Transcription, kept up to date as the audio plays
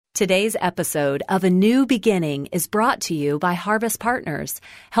Today's episode of A New Beginning is brought to you by Harvest Partners,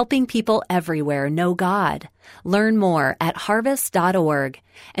 helping people everywhere know God. Learn more at harvest.org.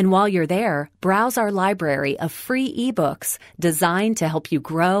 And while you're there, browse our library of free ebooks designed to help you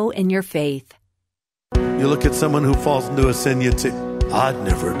grow in your faith. You look at someone who falls into a sin, you'd say, I'd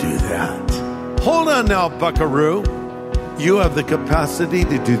never do that. Hold on now, buckaroo. You have the capacity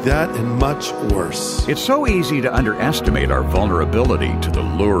to do that and much worse. It's so easy to underestimate our vulnerability to the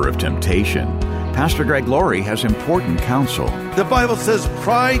lure of temptation. Pastor Greg Laurie has important counsel. The Bible says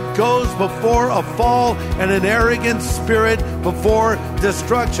pride goes before a fall and an arrogant spirit before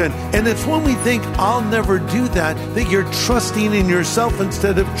destruction. And it's when we think, I'll never do that you're trusting in yourself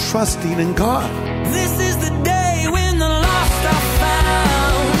instead of trusting in God. This is the day when the lost are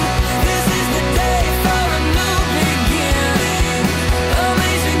found. This is the day for a new beginning.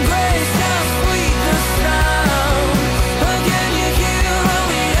 Amazing grace, how sweet the sound. Again you hear all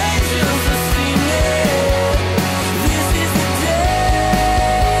the angels are singing. This is the day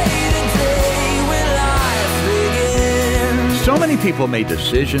when life begins. So many people made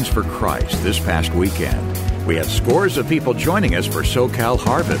decisions for Christ this past weekend. We had scores of people joining us for SoCal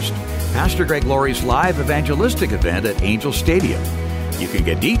Harvest, Pastor Greg Laurie's live evangelistic event at Angel Stadium. You can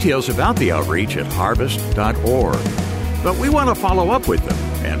get details about the outreach at harvest.org. But we want to follow up with them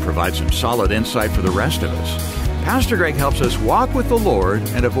and provide some solid insight for the rest of us. Pastor Greg helps us walk with the Lord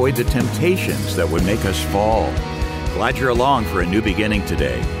and avoid the temptations that would make us fall. Glad you're along for A New Beginning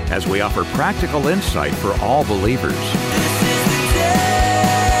today as we offer practical insight for all believers.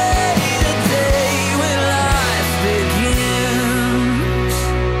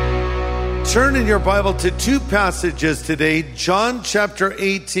 Turn in your Bible to two passages today, John chapter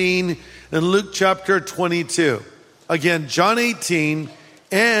 18 and Luke chapter 22. Again, John 18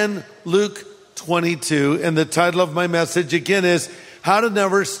 and Luke 22. And the title of my message again is How to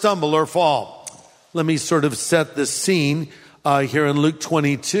Never Stumble or Fall. Let me sort of set the scene here in Luke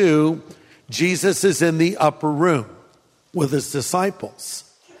 22. Jesus is in the upper room with his disciples.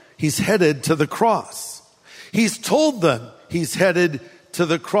 He's headed to the cross. He's told them he's headed to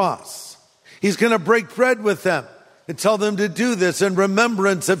the cross. He's going to break bread with them and tell them to do this in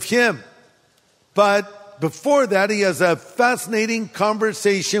remembrance of him. But before that, he has a fascinating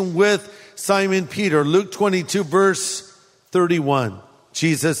conversation with Simon Peter. Luke 22, verse 31.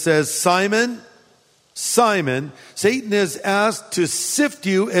 Jesus says, Simon, Simon, Satan is asked to sift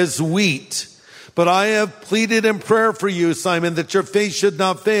you as wheat. But I have pleaded in prayer for you, Simon, that your faith should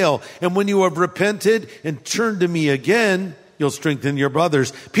not fail. And when you have repented and turned to me again, you'll strengthen your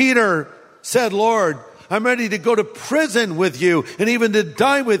brothers. Peter said, Lord, I'm ready to go to prison with you and even to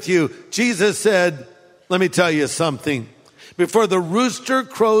die with you. Jesus said, let me tell you something. Before the rooster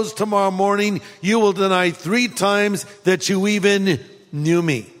crows tomorrow morning, you will deny 3 times that you even knew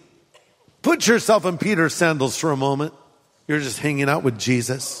me. Put yourself in Peter's sandals for a moment. You're just hanging out with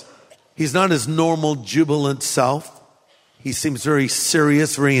Jesus. He's not his normal jubilant self. He seems very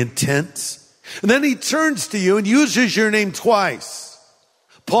serious, very intense. And then he turns to you and uses your name twice.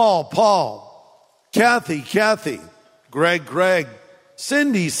 Paul, Paul, Kathy, Kathy, Greg, Greg,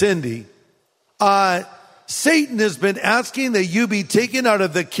 Cindy, Cindy. Satan has been asking that you be taken out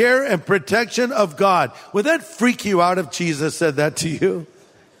of the care and protection of God. Would that freak you out if Jesus said that to you?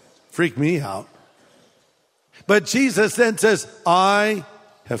 Freak me out. But Jesus then says, I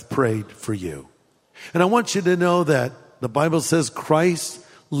have prayed for you. And I want you to know that the Bible says Christ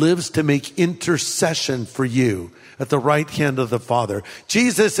lives to make intercession for you at the right hand of the Father.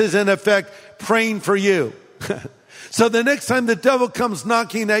 Jesus is in effect praying for you. So the next time the devil comes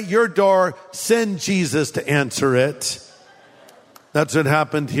knocking at your door, send Jesus to answer it. That's what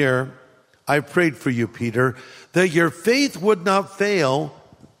happened here. I prayed for you, Peter, that your faith would not fail,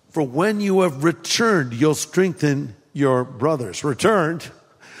 for when you have returned, you'll strengthen your brothers. Returned?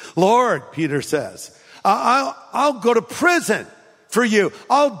 Lord, Peter says, I'll go to prison for you.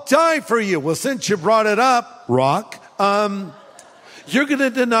 I'll die for you. Well, since you brought it up, Rock, you're going to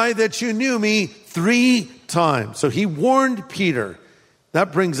deny that you knew me 3 times. So he warned Peter.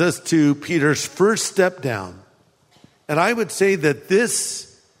 That brings us to Peter's first step down. And I would say that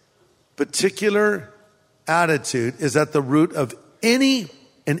this particular attitude is at the root of any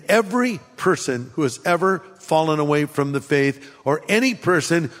and every person who has ever fallen away from the faith, or any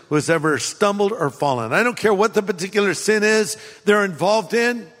person who has ever stumbled or fallen. I don't care what the particular sin is they're involved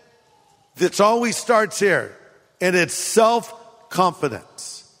in. It always starts here. And it's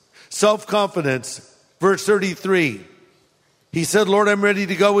self-confidence. Self-confidence. Verse 33. He said, Lord, I'm ready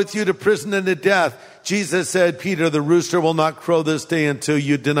to go with you to prison and to death. Jesus said, Peter, the rooster will not crow this day until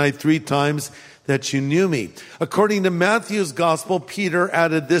you deny 3 times that you knew me. According to Matthew's gospel, Peter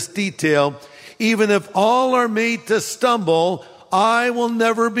added this detail: even if all are made to stumble, I will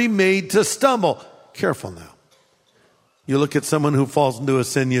never be made to stumble. Careful now. You look at someone who falls into a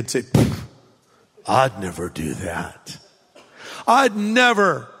sin, you'd say, I'd never do that. I'd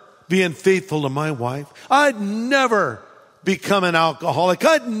never be unfaithful to my wife. I'd never become an alcoholic.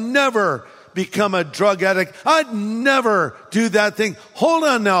 I'd never become a drug addict. I'd never do that thing. Hold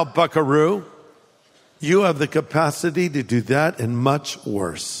on now, buckaroo. You have the capacity to do that and much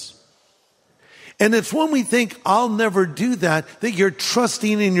worse. And it's when we think, I'll never do that you're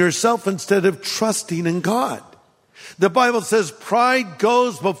trusting in yourself instead of trusting in God. The Bible says pride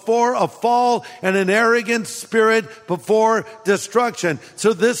goes before a fall and an arrogant spirit before destruction.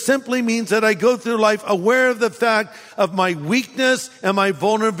 So this simply means that I go through life aware of the fact of my weakness and my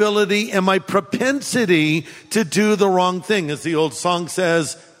vulnerability and my propensity to do the wrong thing. As the old song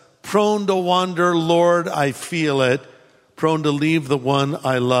says, prone to wander, Lord, I feel it. Prone to leave the one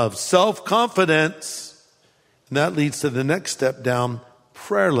I love. Self-confidence. And that leads to the next step down,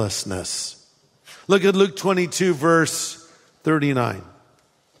 prayerlessness. Look at Luke 22, verse 39.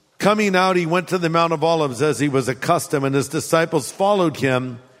 Coming out, he went to the Mount of Olives as he was accustomed, and his disciples followed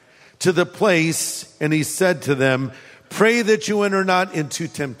him to the place, and he said to them, pray that you enter not into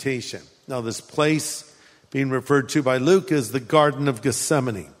temptation. Now, this place being referred to by Luke is the Garden of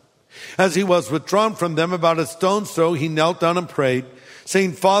Gethsemane. As he was withdrawn from them about a stone's throw, he knelt down and prayed,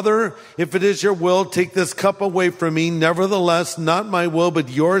 saying, Father, if it is your will, take this cup away from me. Nevertheless, not my will, but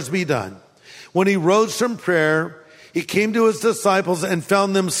yours be done. When he rose from prayer, he came to his disciples and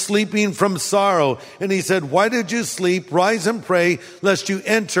found them sleeping from sorrow. And he said, why did you sleep? Rise and pray, lest you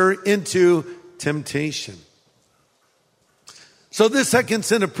enter into temptation. So this second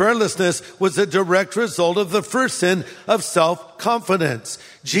sin of prayerlessness was a direct result of the first sin of self-confidence.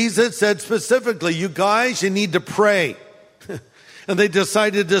 Jesus said specifically, you guys, you need to pray. And they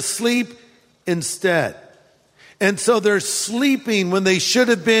decided to sleep instead. And so they're sleeping when they should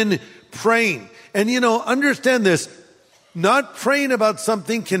have been praying. And understand this, not praying about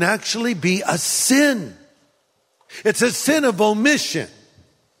something can actually be a sin. It's a sin of omission.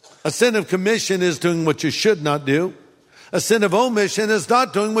 A sin of commission is doing what you should not do. A sin of omission is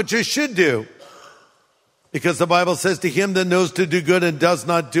not doing what you should do. Because the Bible says, to him that knows to do good and does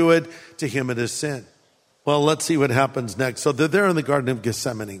not do it, to him it is sin. Well, let's see what happens next. So they're there in the Garden of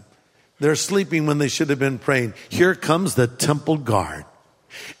Gethsemane. They're sleeping when they should have been praying. Here comes the temple guard.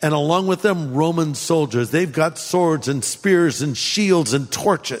 And along with them, Roman soldiers. They've got swords and spears and shields and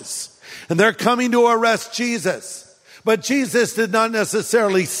torches. And they're coming to arrest Jesus. But Jesus did not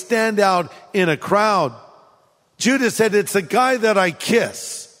necessarily stand out in a crowd. Judas said, it's the guy that I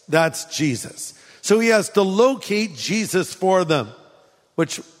kiss. That's Jesus. So he has to locate Jesus for them,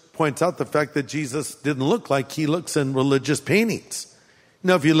 which points out the fact that Jesus didn't look like he looks in religious paintings.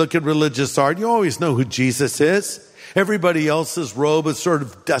 Now, if you look at religious art, you always know who Jesus is. Everybody else's robe is sort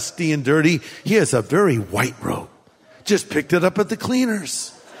of dusty and dirty. He has a very white robe. Just picked it up at the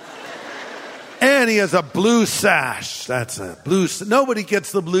cleaners. And he has a blue sash. That's a blue. Nobody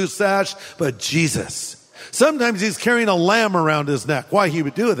gets the blue sash but Jesus. Sometimes he's carrying a lamb around his neck. Why he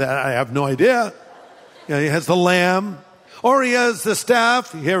would do that, I have no idea. He has the lamb. Or he has the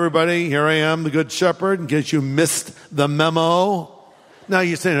staff. Hey, everybody, here I am, the good shepherd, in case you missed the memo. Now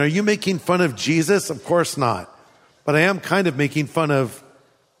you're saying, are you making fun of Jesus? Of course not. But I am kind of making fun of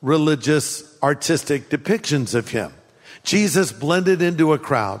religious, artistic depictions of him. Jesus blended into a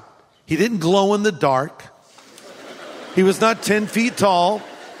crowd. He didn't glow in the dark. He was not 10 feet tall.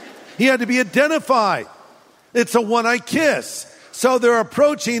 He had to be identified. It's a one I kiss. So they're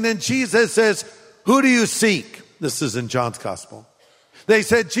approaching and Jesus says, who do you seek? This is in John's gospel. They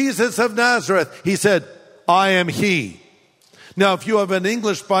said, Jesus of Nazareth. He said, I am he. Now, if you have an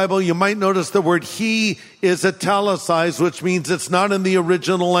English Bible, you might notice the word he is italicized, which means it's not in the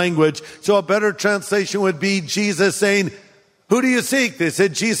original language. So a better translation would be Jesus saying, who do you seek? They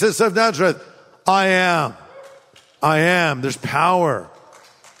said, Jesus of Nazareth. I am. I am. There's power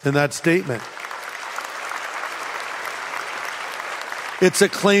in that statement. It's a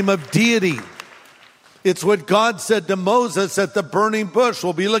claim of deity. It's what God said to Moses at the burning bush.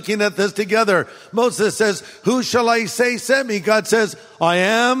 We'll be looking at this together. Moses says, who shall I say sent me? God says, I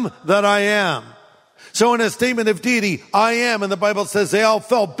am that I am. So in a statement of deity, I am, and the Bible says they all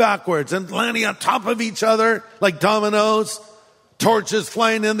fell backwards and landing on top of each other like dominoes, torches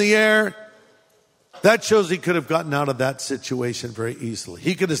flying in the air. That shows he could have gotten out of that situation very easily.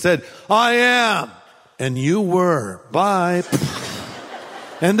 He could have said, I am, and you were. Bye.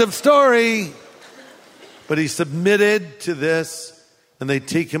 End of story. But he submitted to this, and they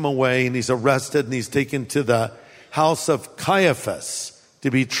take him away, and he's arrested, and he's taken to the house of Caiaphas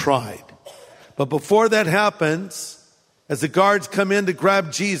to be tried. But before that happens, as the guards come in to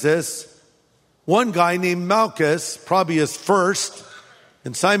grab Jesus, one guy named Malchus, probably his first,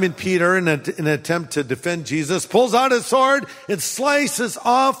 and Simon Peter, in an attempt to defend Jesus, pulls out his sword and slices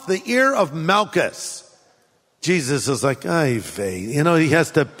off the ear of Malchus. Jesus is like, ay vey. You know, he has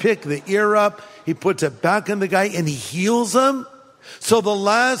to pick the ear up. He puts it back in the guy and he heals him. So the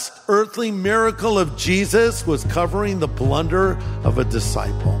last earthly miracle of Jesus was covering the blunder of a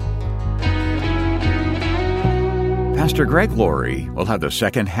disciple. Pastor Greg Laurie will have the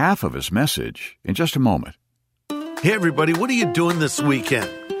second half of his message in just a moment. Hey everybody, what are you doing this weekend?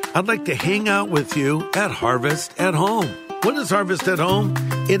 I'd like to hang out with you at Harvest at Home. What is Harvest at Home?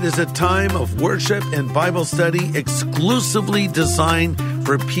 It is a time of worship and Bible study exclusively designed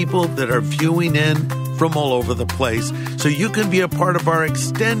for people that are viewing in from all over the place, so you can be a part of our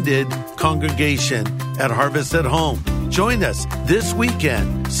extended congregation at Harvest at Home. Join us this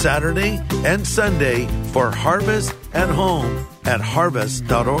weekend, Saturday and Sunday, for Harvest at Home at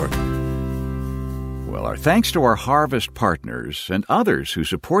harvest.org. Well, our thanks to our Harvest partners and others who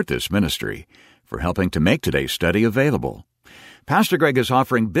support this ministry for helping to make today's study available. Pastor Greg is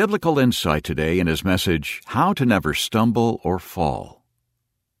offering biblical insight today in his message, How to Never Stumble or Fall.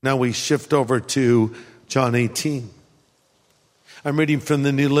 Now we shift over to John 18. I'm reading from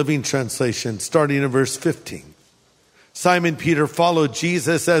the New Living Translation, starting in verse 15. Simon Peter followed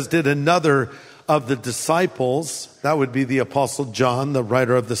Jesus, as did another of the disciples. That would be the Apostle John, the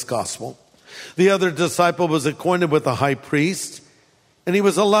writer of this gospel. The other disciple was acquainted with the high priest, and he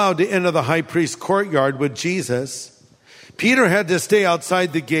was allowed to enter the high priest's courtyard with Jesus. Peter had to stay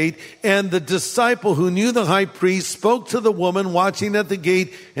outside the gate, and the disciple who knew the high priest spoke to the woman watching at the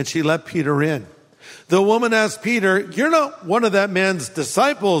gate, and she let Peter in. The woman asked Peter, "You're not one of that man's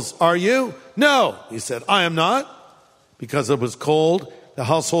disciples, are you?" "No," he said, "I am not." Because it was cold, the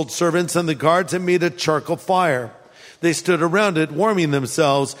household servants and the guards had made a charcoal fire. They stood around it, warming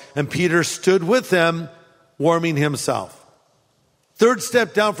themselves, and Peter stood with them, warming himself. Third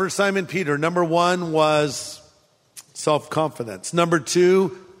step down for Simon Peter. Number one was self-confidence. Number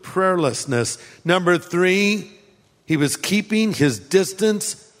two, prayerlessness. Number three, he was keeping his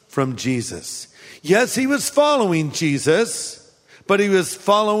distance from Jesus. Yes, he was following Jesus, but he was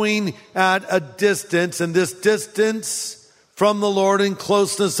following at a distance, and this distance from the Lord and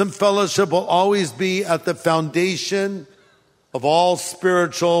closeness and fellowship will always be at the foundation of all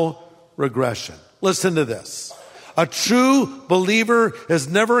spiritual regression. Listen to this. A true believer is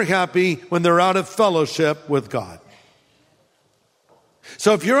never happy when they're out of fellowship with God.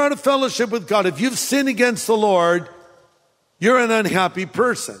 So if you're out of fellowship with God, if you've sinned against the Lord, you're an unhappy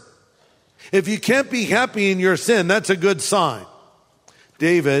person. If you can't be happy in your sin, that's a good sign.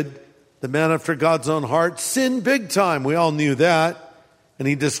 David, the man after God's own heart, sinned big time. We all knew that. And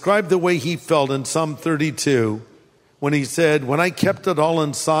he described the way he felt in Psalm 32 when he said, "When I kept it all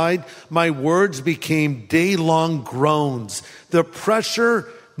inside, my words became day-long groans. The pressure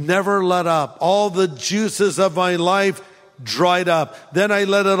never let up. All the juices of my life dried up. Then I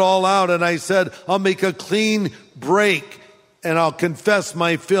let it all out and I said, I'll make a clean break and I'll confess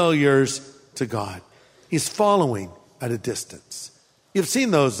my failures to God." He's following at a distance. You've seen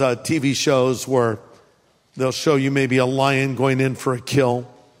those TV shows where they'll show you maybe a lion going in for a kill.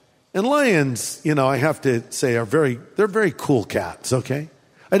 And lions, I have to say, they're very cool cats, okay?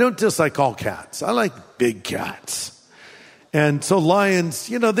 I don't dislike all cats. I like big cats. And so lions,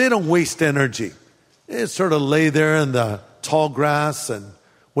 they don't waste energy. They sort of lay there in the tall grass and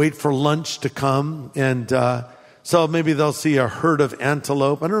wait for lunch to come. And so maybe they'll see a herd of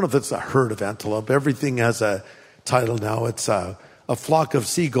antelope. I don't know if it's a herd of antelope. Everything has a title now. It's a flock of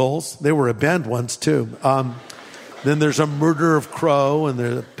seagulls. They were banned once too. Then there's a murder of crow, and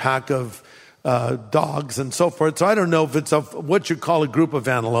there's a pack of dogs and so forth. So I don't know if it's what you call a group of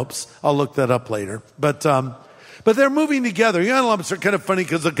antelopes. I'll look that up later. But they're moving together. Antelopes are kind of funny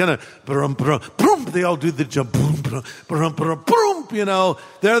because they're kind of, they all do the jump,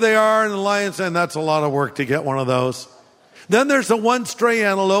 there they are, and the lion's saying that's a lot of work to get one of those. Then there's the one stray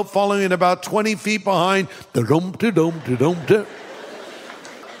antelope following about 20 feet behind.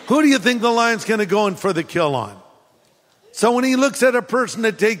 Who do you think the lion's going to go in for the kill on? So when he looks at a person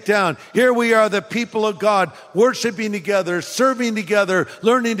to take down, here we are, the people of God, worshiping together, serving together,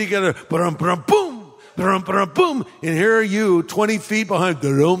 learning together, boom, and here are you, 20 feet behind,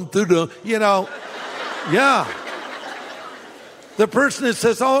 yeah. The person that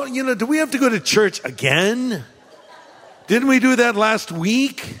says, do we have to go to church again? Didn't we do that last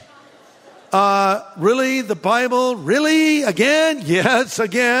week? Really? The Bible? Really? Again? Yes,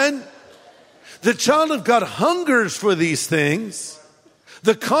 again. The child of God hungers for these things.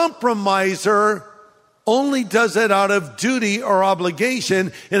 The compromiser only does it out of duty or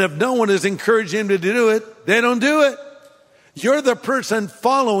obligation. And if no one is encouraging him to do it, they don't do it. You're the person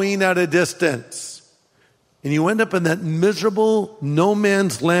following at a distance. And you end up in that miserable no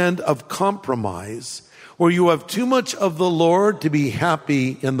man's land of compromise where you have too much of the Lord to be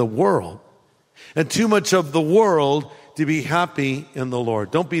happy in the world and too much of the world to be happy in the Lord.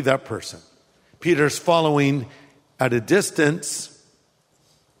 Don't be that person. Peter's following at a distance.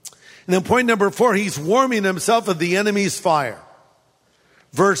 And then point number 4, he's warming himself at the enemy's fire.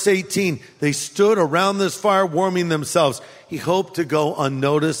 Verse 18, they stood around this fire warming themselves. He hoped to go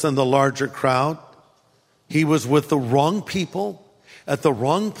unnoticed in the larger crowd. He was with the wrong people at the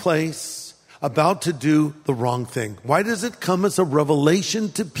wrong place, about to do the wrong thing. Why does it come as a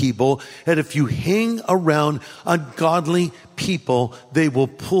revelation to people that if you hang around ungodly people, they will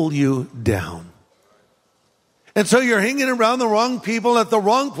pull you down? And so you're hanging around the wrong people at the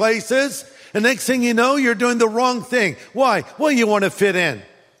wrong places, and next thing you know, you're doing the wrong thing. Why? Well, you want to fit in.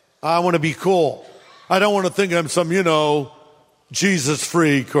 I want to be cool. I don't want to think I'm some, Jesus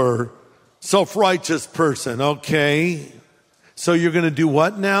freak or self-righteous person. Okay. So you're going to do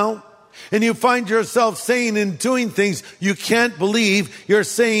what now? And you find yourself saying and doing things you can't believe you're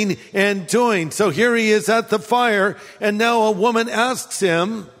saying and doing. So here he is at the fire, and now a woman asks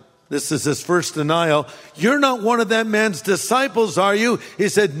him, this is his first denial, you're not one of that man's disciples, are you? He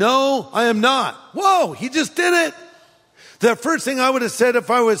said, no, I am not. Whoa, he just did it. The first thing I would have said if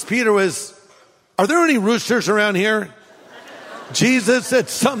I was Peter was, are there any roosters around here? Jesus said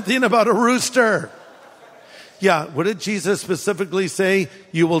something about a rooster. Yeah, what did Jesus specifically say?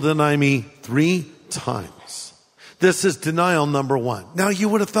 You will deny me 3 times. This is denial number 1. Now you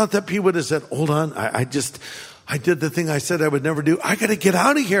would have thought that Peter would have said, hold on, I did the thing I said I would never do. I got to get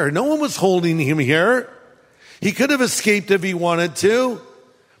out of here. No one was holding him here. He could have escaped if he wanted to,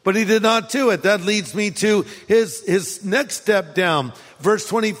 but he did not do it. That leads me to his next step down. Verse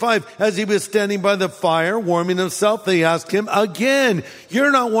 25, as he was standing by the fire, warming himself, they asked him again,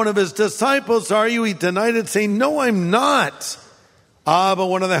 you're not one of his disciples, are you? He denied it, saying, no, I'm not. But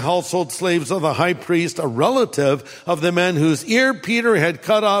one of the household slaves of the high priest, a relative of the man whose ear Peter had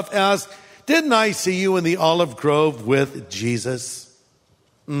cut off, asked, didn't I see you in the olive grove with Jesus?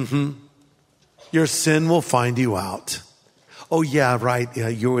 Your sin will find you out. Oh, yeah, right. Yeah,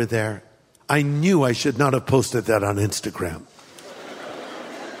 you were there. I knew I should not have posted that on Instagram.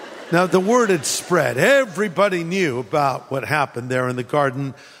 Now, the word had spread. Everybody knew about what happened there in the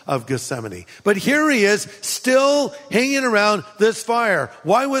Garden of Gethsemane. But here he is, still hanging around this fire.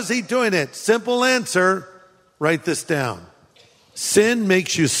 Why was he doing it? Simple answer. Write this down. Sin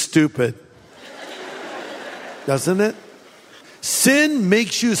makes you stupid. Doesn't it? Sin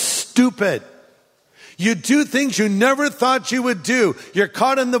makes you stupid. You do things you never thought you would do. You're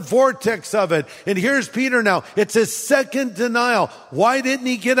caught in the vortex of it. And here's Peter now. It's his second denial. Why didn't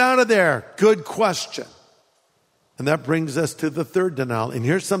he get out of there? Good question. And that brings us to the third denial. And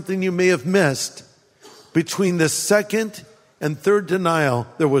here's something you may have missed. Between the second and third denial,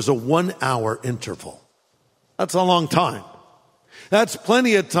 there was a 1-hour interval. That's a long time. That's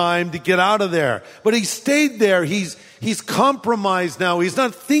plenty of time to get out of there. But he stayed there. He's compromised now. He's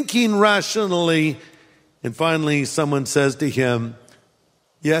not thinking rationally. And finally, someone says to him,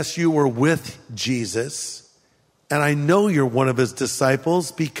 yes, you were with Jesus, and I know you're one of his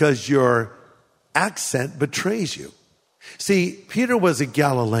disciples because your accent betrays you. See, Peter was a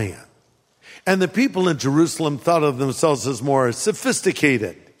Galilean, and the people in Jerusalem thought of themselves as more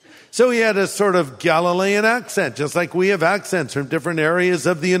sophisticated. So he had a sort of Galilean accent, just like we have accents from different areas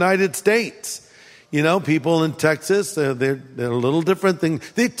of the United States. People in Texas, they're a little different thing.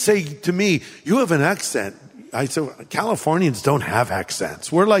 They'd say to me, you have an accent. I said, Californians don't have accents.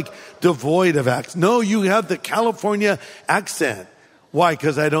 We're like devoid of accents. No, you have the California accent. Why?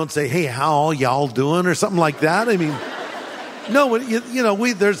 Because I don't say, hey, how y'all doing or something like that? I mean, no,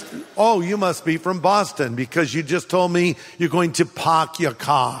 you must be from Boston because you just told me you're going to park your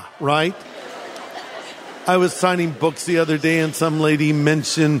car, right? I was signing books the other day and some lady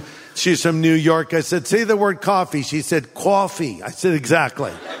mentioned she's from New York. I said, say the word coffee. She said, coffee. I said,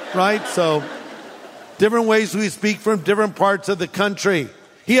 exactly. Right? So, different ways we speak from different parts of the country.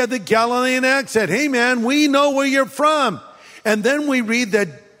 He had the Galilean accent. Hey, man, we know where you're from. And then we read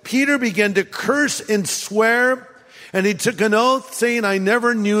that Peter began to curse and swear, and he took an oath saying, I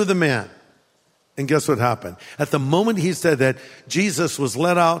never knew the man. And guess what happened? At the moment he said that, Jesus was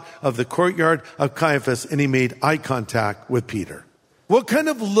let out of the courtyard of Caiaphas, and he made eye contact with Peter. What kind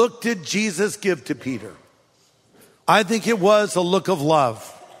of look did Jesus give to Peter? I think it was a look of love.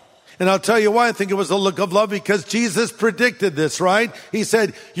 And I'll tell you why I think it was a look of love, because Jesus predicted this, right? He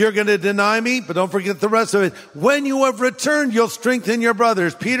said, you're going to deny me, but don't forget the rest of it. When you have returned, you'll strengthen your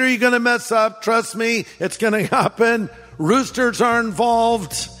brothers. Peter, you're going to mess up. Trust me, it's going to happen. Roosters are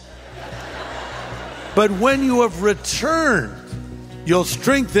involved. But when you have returned, you'll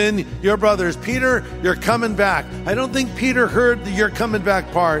strengthen your brothers. Peter, you're coming back. I don't think Peter heard the you're coming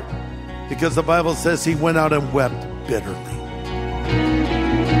back part, because the Bible says he went out and wept bitterly.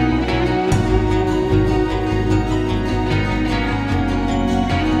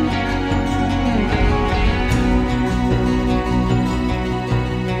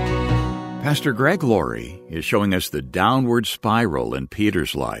 Pastor Greg Laurie is showing us the downward spiral in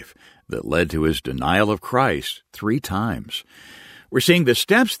Peter's life that led to his denial of Christ 3 times. We're seeing the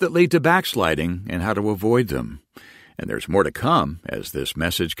steps that lead to backsliding and how to avoid them. And there's more to come as this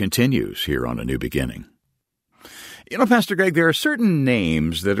message continues here on A New Beginning. You know, Pastor Greg, there are certain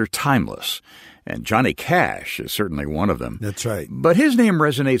names that are timeless, and Johnny Cash is certainly one of them. That's right. But his name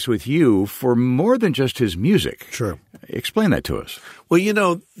resonates with you for more than just his music. Sure. Explain that to us. Well, you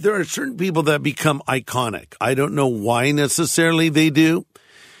know, there are certain people that become iconic. I don't know why necessarily they do,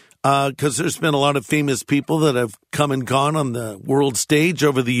 because there's been a lot of famous people that have come and gone on the world stage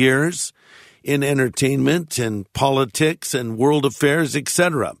over the years in entertainment and politics and world affairs,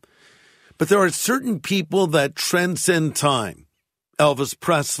 etc. But there are certain people that transcend time. Elvis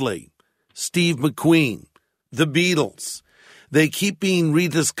Presley, Steve McQueen, the Beatles. They keep being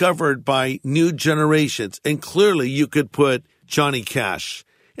rediscovered by new generations. And clearly you could put Johnny Cash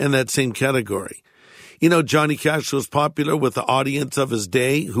in that same category. You know, Johnny Cash was popular with the audience of his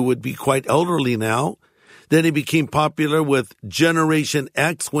day, who would be quite elderly now. Then he became popular with Generation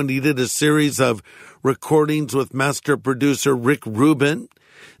X when he did a series of recordings with master producer Rick Rubin.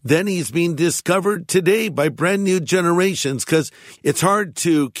 Then he's being discovered today by brand new generations, because it's hard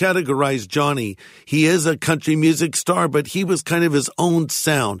to categorize Johnny. He is a country music star, but he was kind of his own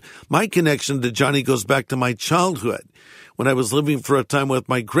sound. My connection to Johnny goes back to my childhood. When I was living for a time with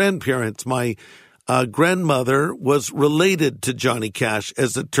my grandparents, my grandmother was related to Johnny Cash.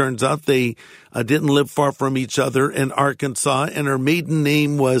 As it turns out, they didn't live far from each other in Arkansas, and her maiden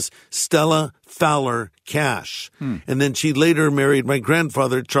name was Stella Fowler Cash. And then she later married my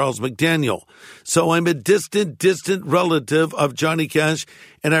grandfather, Charles McDaniel. So I'm a distant relative of Johnny Cash,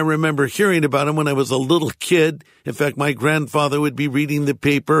 and I remember hearing about him when I was a little kid. In fact, my grandfather would be reading the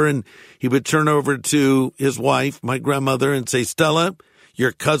paper, and he would turn over to his wife, my grandmother, and say, Stella,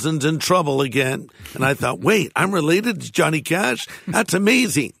 your cousin's in trouble again. And I thought, wait, I'm related to Johnny Cash? That's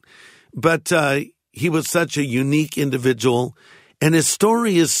amazing. But he was such a unique individual, and his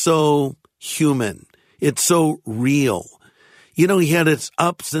story is so human. It's so real. You know, he had his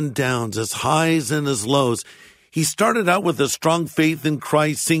ups and downs, his highs and his lows. He started out with a strong faith in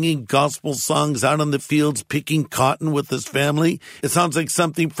Christ, singing gospel songs out on the fields, picking cotton with his family. It sounds like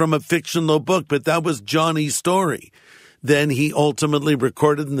something from a fictional book, but that was Johnny's story. Then he ultimately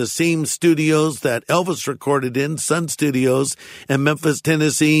recorded in the same studios that Elvis recorded in, Sun Studios in Memphis,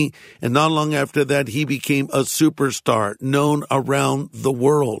 Tennessee. And not long after that, he became a superstar known around the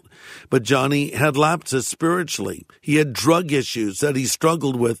world. But Johnny had lapses spiritually. He had drug issues that he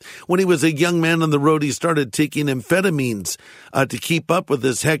struggled with. When he was a young man on the road, he started taking amphetamines to keep up with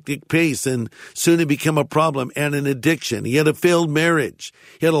his hectic pace. And soon it became a problem and an addiction. He had a failed marriage.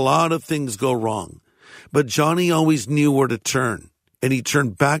 He had a lot of things go wrong. But Johnny always knew where to turn, and he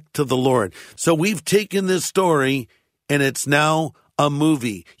turned back to the Lord. So we've taken this story, and it's now a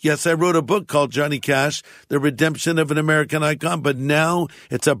movie. Yes, I wrote a book called Johnny Cash, The Redemption of an American Icon, but now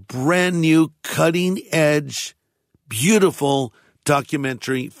it's a brand new, cutting-edge, beautiful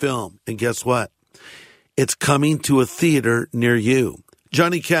documentary film. And guess what? It's coming to a theater near you.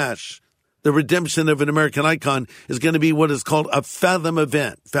 Johnny Cash, The Redemption of an American Icon, is going to be what is called a Fathom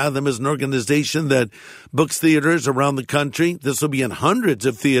event. Fathom is an organization that books theaters around the country. This will be in hundreds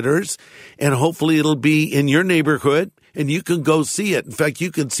of theaters, and hopefully it'll be in your neighborhood, and you can go see it. In fact,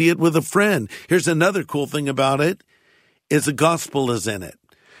 you can see it with a friend. Here's another cool thing about it, is the gospel is in it.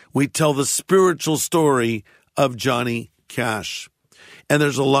 We tell the spiritual story of Johnny Cash. And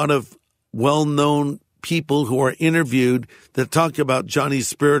there's a lot of well-known people who are interviewed that talk about Johnny's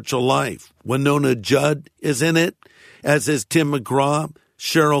spiritual life. Winona Judd is in it, as is Tim McGraw,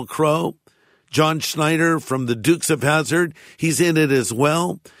 Sheryl Crow, John Schneider from the Dukes of Hazzard. He's in it as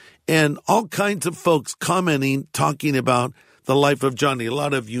well. And all kinds of folks commenting, talking about the the life of Johnny. A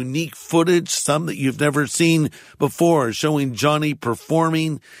lot of unique footage, some that you've never seen before, showing Johnny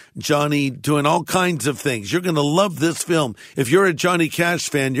performing, Johnny doing all kinds of things. You're going to love this film. If you're a Johnny Cash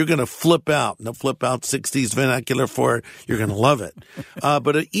fan, you're going to flip out. No flip out 60s vernacular for it. You're going to love it.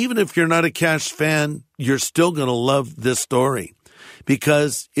 But even if you're not a Cash fan, you're still going to love this story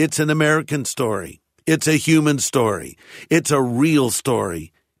because it's an American story. It's a human story. It's a real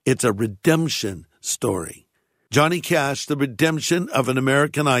story. It's a redemption story. Johnny Cash, the redemption of an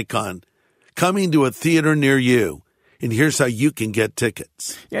American icon, coming to a theater near you. And here's how you can get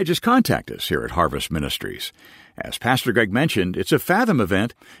tickets. Yeah, just contact us here at Harvest Ministries. As Pastor Greg mentioned, it's a Fathom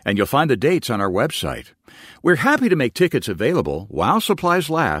event, and you'll find the dates on our website. We're happy to make tickets available while supplies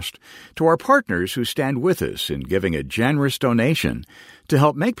last to our partners who stand with us in giving a generous donation to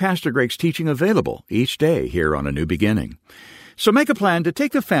help make Pastor Greg's teaching available each day here on A New Beginning. So make a plan to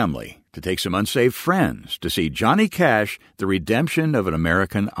take the family, to take some unsaved friends, to see Johnny Cash, the redemption of an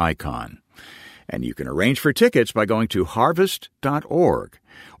American icon. And you can arrange for tickets by going to harvest.org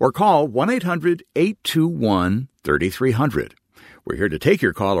or call 1-800-821-3300. We're here to take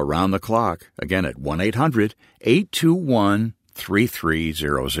your call around the clock, again at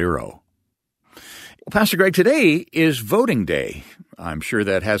 1-800-821-3300. Well, Pastor Greg, today is voting day. I'm sure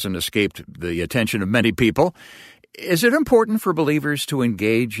that hasn't escaped the attention of many people. Is it important for believers to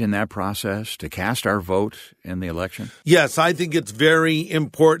engage in that process, to cast our vote in the election? Yes, I think it's very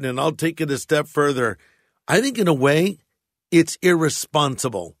important, and I'll take it a step further. I think in a way, it's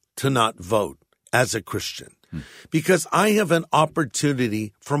irresponsible to not vote as a Christian because I have an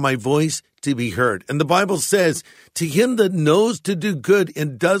opportunity for my voice to be heard. And the Bible says, to him that knows to do good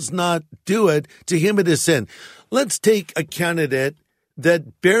and does not do it, to him it is sin. Let's take a candidate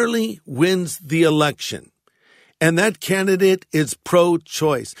that barely wins the election. And that candidate is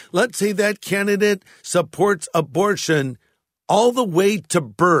pro-choice. Let's say that candidate supports abortion all the way to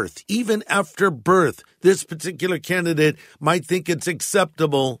birth. Even after birth, this particular candidate might think it's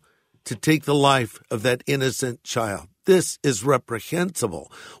acceptable to take the life of that innocent child. This is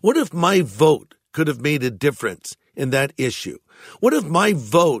reprehensible. What if my vote could have made a difference in that issue? What if my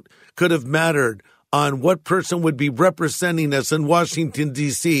vote could have mattered on what person would be representing us in Washington,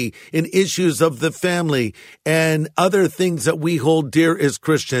 D.C., in issues of the family and other things that we hold dear as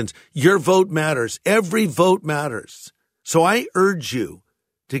Christians? Your vote matters. Every vote matters. So I urge you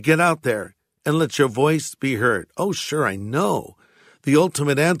to get out there and let your voice be heard. Oh, sure, I know. The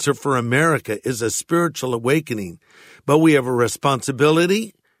ultimate answer for America is a spiritual awakening, but we have a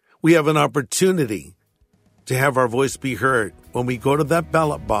responsibility. We have an opportunity to have our voice be heard when we go to that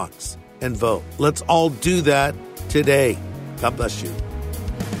ballot box and vote. Let's all do that today. God bless you.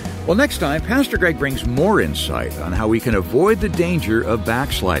 Well, next time, Pastor Greg brings more insight on how we can avoid the danger of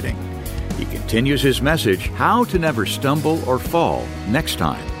backsliding. He continues his message, How to Never Stumble or Fall, next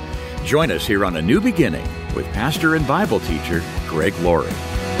time. Join us here on A New Beginning with pastor and Bible teacher Greg Laurie.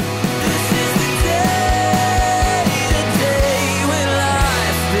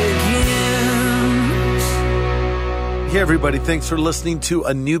 Hey, everybody. Thanks for listening to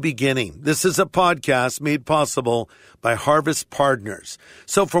A New Beginning. This is a podcast made possible by Harvest Partners.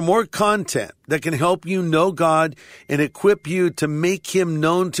 So for more content that can help you know God and equip you to make Him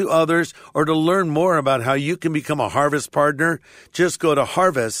known to others or to learn more about how you can become a Harvest Partner, just go to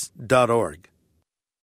harvest.org.